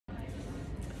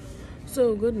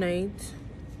So good night,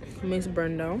 Miss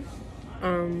Brenda.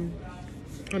 Um,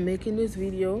 I'm making this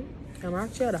video. I'm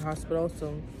actually at a hospital,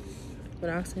 so but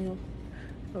asking you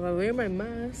if I wear my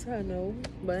mask. I know,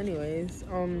 but anyways,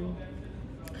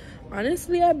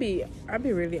 honestly, I'd be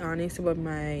really honest about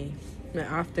my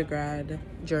after grad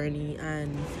journey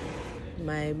and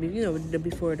my the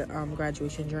before the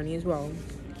graduation journey as well.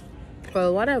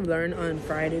 Well, what I've learned on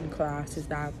Friday in class is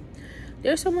that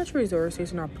there's so much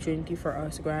resources and opportunity for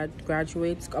us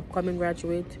graduates, upcoming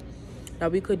graduates,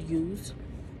 that we could use,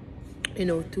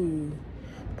 to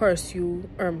pursue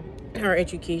our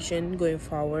education going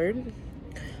forward.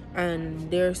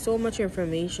 And there's so much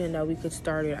information that we could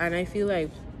start with. And I feel like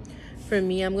for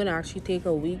me, I'm gonna actually take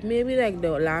a week, maybe like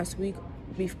the last week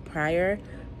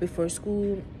before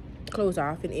school close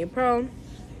off in April.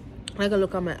 I can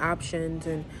look at my options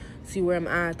and see where I'm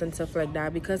at and stuff like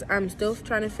that, because I'm still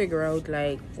trying to figure out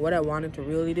like what I wanted to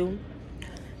really do.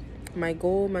 My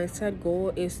set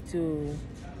goal is to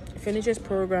finish this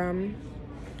program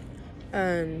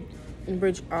and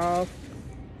bridge off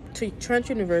to Trent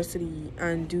University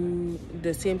and do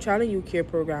the same Child and Youth Care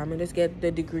program and just get the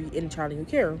degree in Child and Youth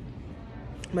Care.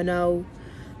 But now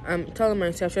I'm telling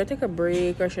myself, should I take a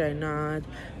break or should I not?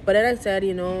 But then I said,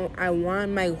 I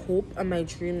want my hope and my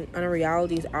dream and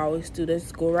reality is always to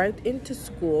just go right into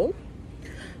school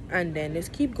and then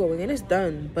just keep going and it's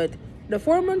done. But the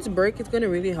 4 months break is going to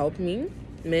really help me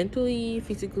mentally,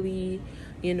 physically,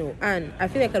 and I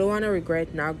feel like I don't want to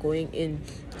regret not going in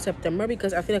September,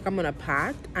 because I feel like I'm on a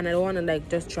path and I don't want to like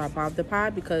just drop off the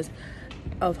path because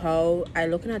of how I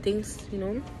looking at things,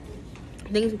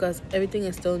 because everything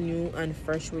is still new and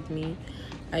fresh with me.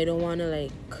 I don't want to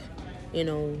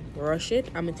rush it.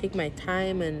 I'm gonna take my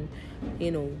time, and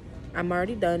I'm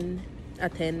already done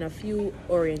attend a few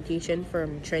orientation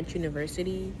from Trent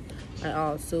University. I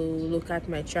also look at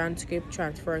my transcript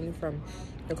transferring from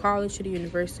the college to the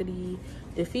university.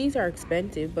 The fees are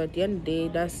expensive, but at the end of the day,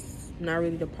 that's not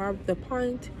really the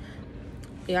point.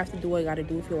 You have to do what you gotta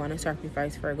do if you want to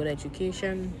sacrifice for a good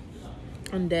education.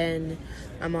 And then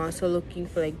I'm also looking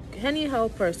for like any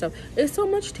help or stuff. There's so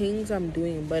much things I'm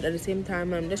doing, but at the same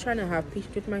time I'm just trying to have peace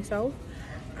with myself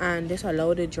and just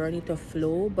allow the journey to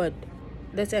flow, but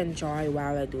let's enjoy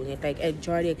while I'm doing it, like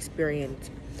enjoy the experience.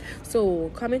 So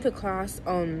coming to class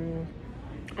on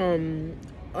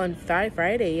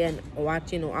Friday and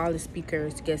watch all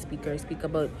the guest speakers speak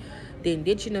about the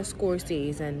indigenous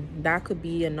courses, and that could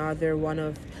be another one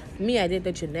of me. I did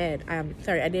the Jeanette. I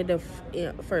did the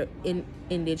for in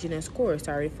indigenous course.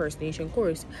 First Nation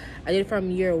course. I did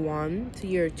from year 1 to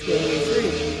year 2 and year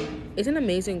 3. It's an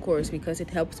amazing course because it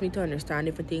helps me to understand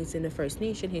different things in the First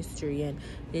Nation history and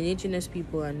the indigenous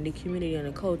people and the community and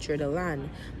the culture, the land,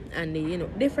 and the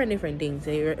different things,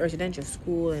 the residential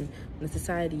school and the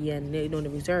society and the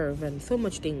reserve and so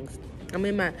much things.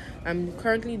 I'm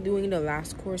currently doing the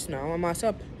last course now. I'm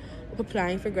also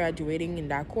applying for graduating in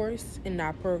that course, in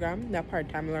that program, that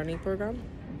part-time learning program.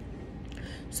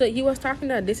 So he was talking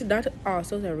that that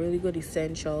also is a really good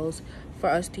essentials for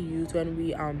us to use when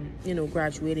we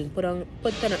graduating. Put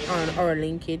that on our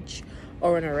linkage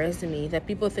or on a resume, that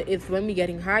people if when we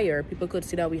getting higher, people could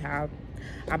see that we have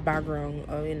a background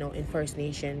in First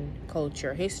Nation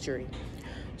culture history.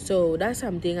 So that's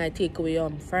something I take away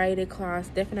on Friday class.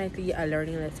 Definitely a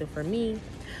learning lesson for me.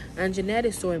 And Jeanette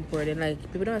is so important. Like,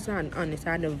 people don't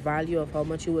understand the value of how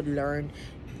much you would learn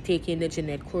taking the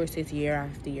Jeanette courses year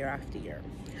after year after year.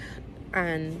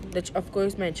 And of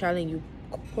course, my challenge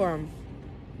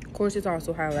courses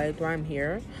also highlight why I'm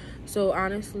here. So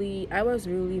honestly, I was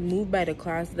really moved by the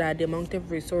class, that the amount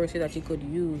of resources that you could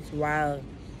use while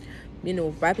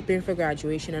preparing for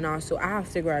graduation and also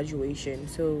after graduation.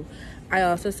 So I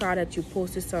also saw that you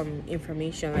posted some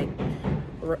information like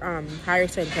higher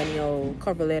centennial,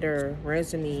 cover letter,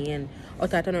 resume, and all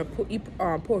that on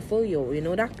our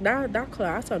portfolio. That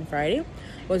class on Friday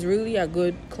was really a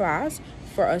good class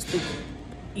for us to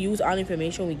use all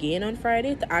information we gain on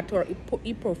Friday to add to our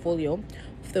portfolio,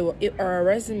 our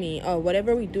resume, or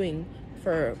whatever we're doing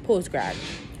for post-grad.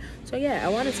 So yeah, I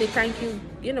want to say thank you.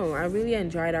 I really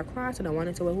enjoyed our class, and I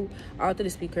want to say out to the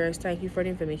speakers, thank you for the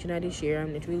information I did share,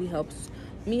 and it really helps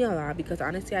me a lot, because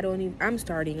honestly, I'm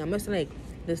starting. I'm just like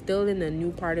still in the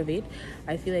new part of it.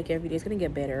 I feel like every day is gonna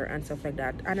get better and stuff like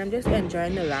that, and I'm just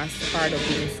enjoying the last part of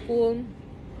being in school.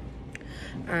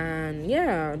 And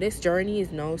yeah, this journey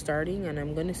is now starting, and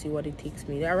I'm gonna see what it takes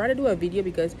me. I'd rather do a video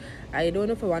because I don't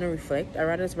know if I want to reflect. I'd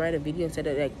rather just write a video instead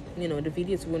of the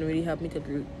videos wouldn't really help me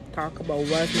to talk about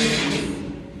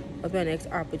what's my next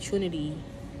opportunity.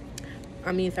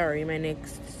 My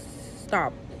next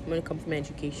stop when it comes to my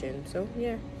education. So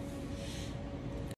yeah.